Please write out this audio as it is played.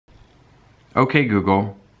Okay,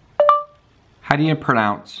 Google, how do you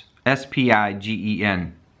pronounce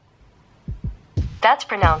S-P-I-G-E-N? That's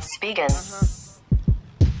pronounced Spigen.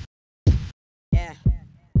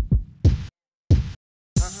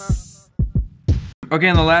 Okay,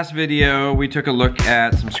 in the last video, we took a look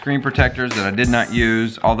at some screen protectors that I did not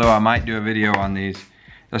use, although I might do a video on these.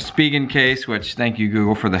 The Spigen case, which thank you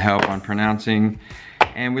Google for the help on pronouncing.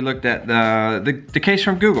 And we looked at the case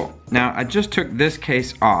from Google. Now, I just took this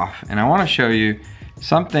case off, and I wanna show you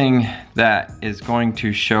something that is going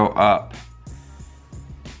to show up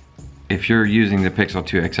if you're using the Pixel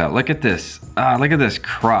 2 XL. Look at this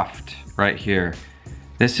cruft right here.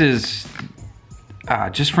 This is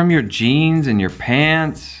just from your jeans and your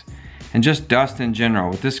pants and just dust in general.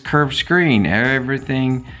 With this curved screen,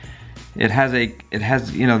 everything, it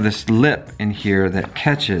has you know, this lip in here that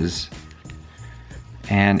catches,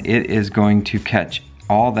 and it is going to catch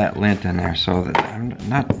all that lint in there. So I'm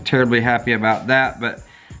not terribly happy about that, but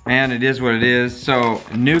man, it is what it is. So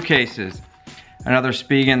new cases, another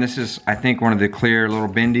Spigen. This is, I think, one of the clear little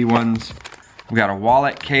bendy ones. We got a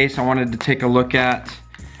wallet case I wanted to take a look at.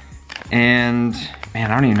 And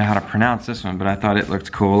man, I don't even know how to pronounce this one, but I thought it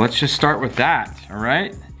looked cool. Let's just start with that, all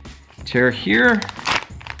right? Tear here.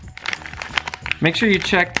 Make sure you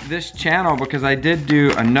check this channel because I did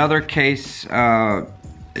do another case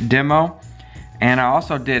demo, and I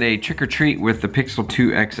also did a trick or treat with the Pixel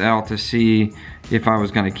 2 XL to see if I was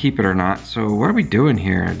gonna keep it or not. So what are we doing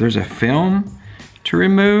here? There's a film to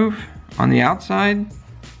remove on the outside.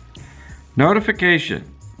 Notification.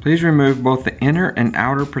 Please remove both the inner and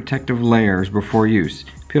outer protective layers before use.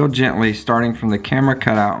 Peel gently, starting from the camera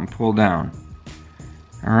cutout and pull down.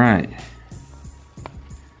 All right.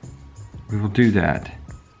 We will do that.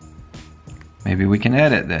 Maybe we can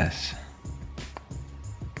edit this.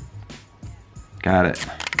 Got it.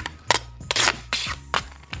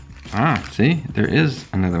 Ah, see? There is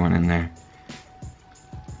another one in there.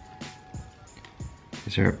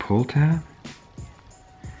 Is there a pull tab?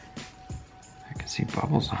 See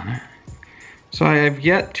bubbles on it. So I have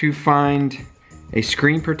yet to find a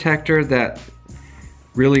screen protector that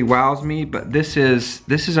really wows me, but this is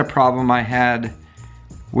a problem I had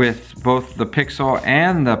with both the Pixel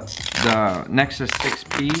and the Nexus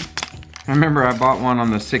 6P. I remember I bought one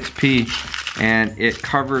on the 6P and it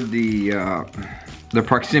covered the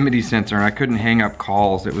proximity sensor and I couldn't hang up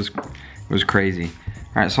calls. It was crazy.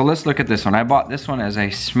 All right, so let's look at this one. I bought this one as a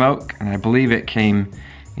smoke, and I believe it came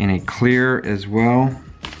in a clear as well.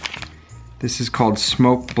 This is called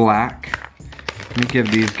Smoke Black. Let me give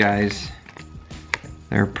these guys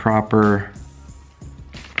their proper,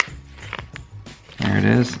 there it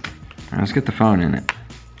is. All right, let's get the phone in it.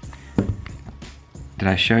 Did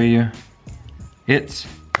I show you? It's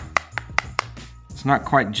not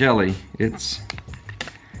quite jelly, it's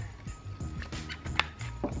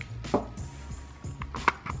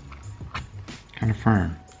kind of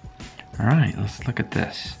firm. All right, let's look at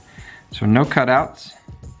this. So no cutouts,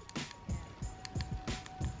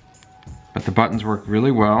 but the buttons work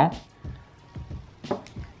really well. I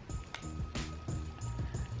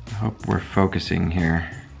hope we're focusing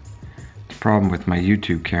here. It's a problem with my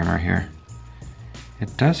YouTube camera here.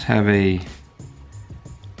 It does have a,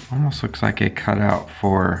 almost looks like a cutout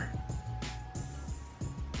for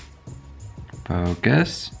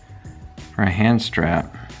focus, for a hand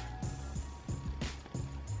strap.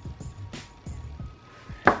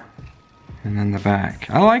 And then the back.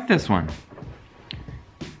 I like this one.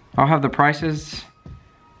 I'll have the prices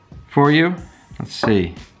for you. Let's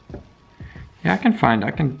see. Yeah, you can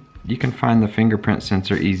find the fingerprint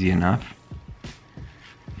sensor easy enough.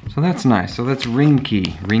 So that's nice. So that's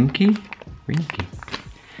Ringkey. Ringkey? Ringkey.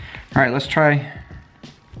 All right, let's try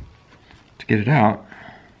to get it out.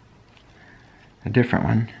 A different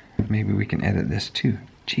one. Maybe we can edit this too.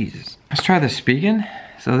 Jesus. Let's try the Spigen.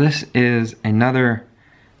 So this is another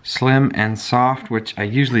slim and soft, which I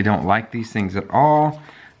usually don't like these things at all,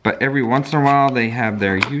 but every once in a while they have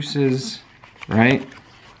their uses, right?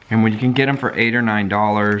 And when you can get them for $8 or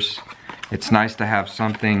 $9, it's nice to have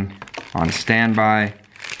something on standby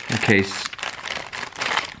in case,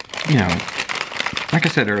 you know, like I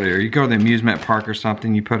said earlier, you go to the amusement park or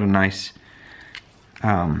something, you put a nice,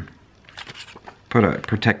 put a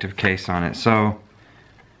protective case on it. So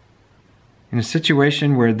in a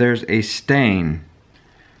situation where there's a stain,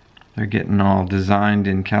 they're getting all designed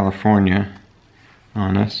in California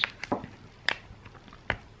on us.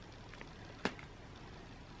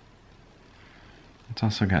 It's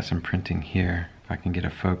also got some printing here, if I can get a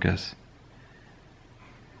focus.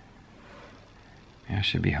 Yeah, I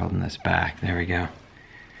should be holding this back. There we go.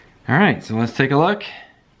 All right, so let's take a look.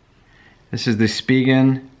 This is the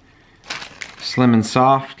Spigen Slim and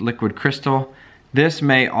Soft liquid crystal. This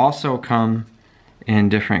may also come in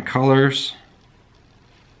different colors.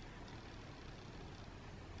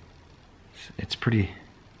 It's pretty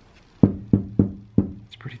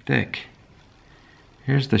thick.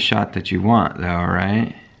 Here's the shot that you want though,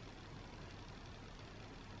 right?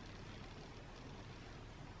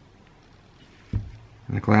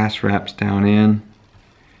 And the glass wraps down in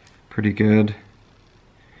pretty good.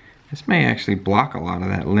 This may actually block a lot of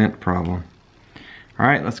that lint problem. All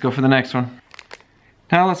right, let's go for the next one.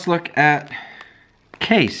 Now let's look at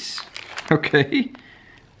case. Okay,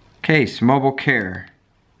 case, Mobile Care.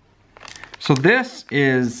 So this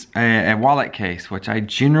is a wallet case, which I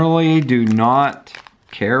generally do not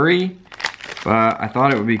carry, but I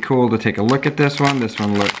thought it would be cool to take a look at this one. This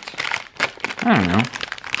one looked, I don't know,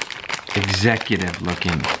 executive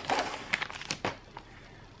looking.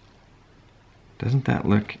 Doesn't that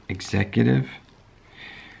look executive?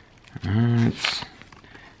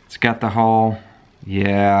 It's got the whole,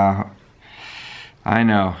 yeah, I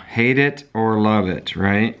know, hate it or love it,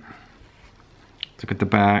 right? Let's look at the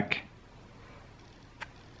back.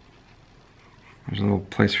 There's a little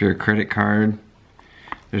place for your credit card.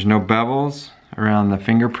 There's no bevels around the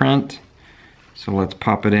fingerprint, so let's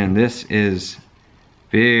pop it in. This is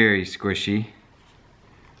very squishy.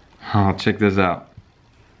 Oh, check this out.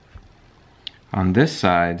 On this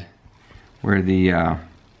side, where the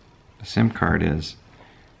SIM card is,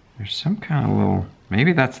 there's some kind of little,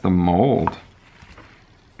 maybe that's the mold.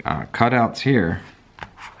 Cutouts here.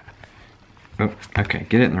 Oh, okay,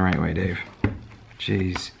 get it in the right way, Dave.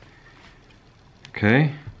 Jeez.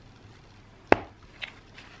 Okay.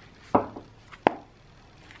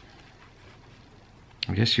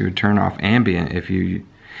 I guess you would turn off ambient if you,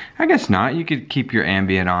 I guess not. You could keep your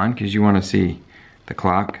ambient on because you want to see the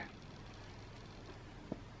clock.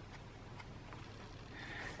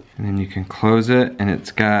 And then you can close it, and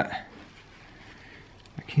it's got,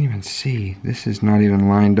 I can't even see. This is not even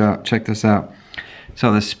lined up. Check this out.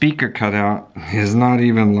 So the speaker cutout is not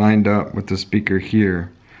even lined up with the speaker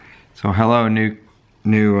here. So hello, new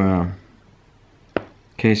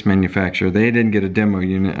case manufacturer. They didn't get a demo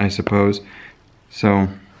unit, I suppose. So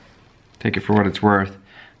take it for what it's worth.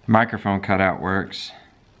 The microphone cutout works.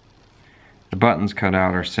 The buttons cut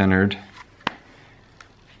out are centered.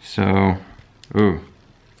 So, ooh.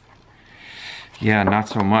 Yeah, not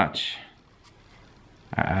so much.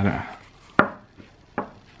 I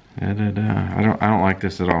don't like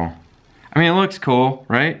this at all. I mean, it looks cool,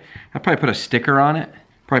 right? I'd probably put a sticker on it.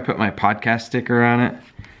 Probably put my podcast sticker on it.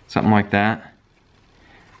 Something like that.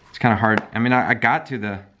 It's kind of hard. I mean, I got to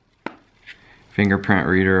the fingerprint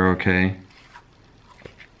reader okay.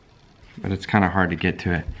 But it's kind of hard to get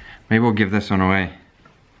to it. Maybe we'll give this one away.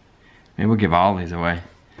 Maybe we'll give all these away.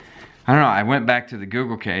 I don't know, I went back to the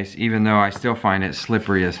Google case, even though I still find it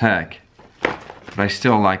slippery as heck. But I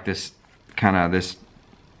still like this kind of, this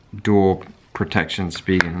dual protection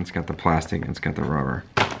Spigen. It's got the plastic and it's got the rubber.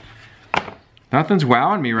 Nothing's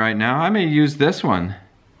wowing me right now. I may use this one.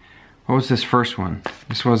 What was this first one?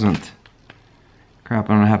 This wasn't, crap,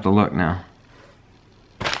 I'm gonna have to look now.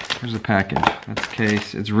 Here's the package, that's the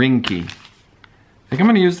case, it's ring key. I think I'm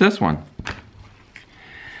gonna use this one.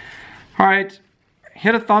 All right.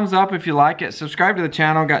 Hit a thumbs up if you like it. Subscribe to the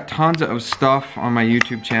channel. Got tons of stuff on my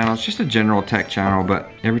YouTube channel. It's just a general tech channel, but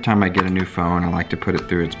every time I get a new phone, I like to put it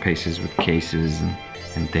through its paces with cases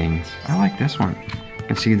and things. I like this one. You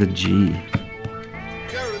can see the G.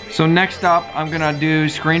 So next up, I'm gonna do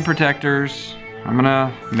screen protectors.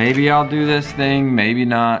 Maybe I'll do this thing, maybe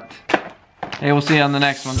not. Hey, we'll see you on the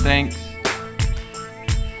next one. Thanks.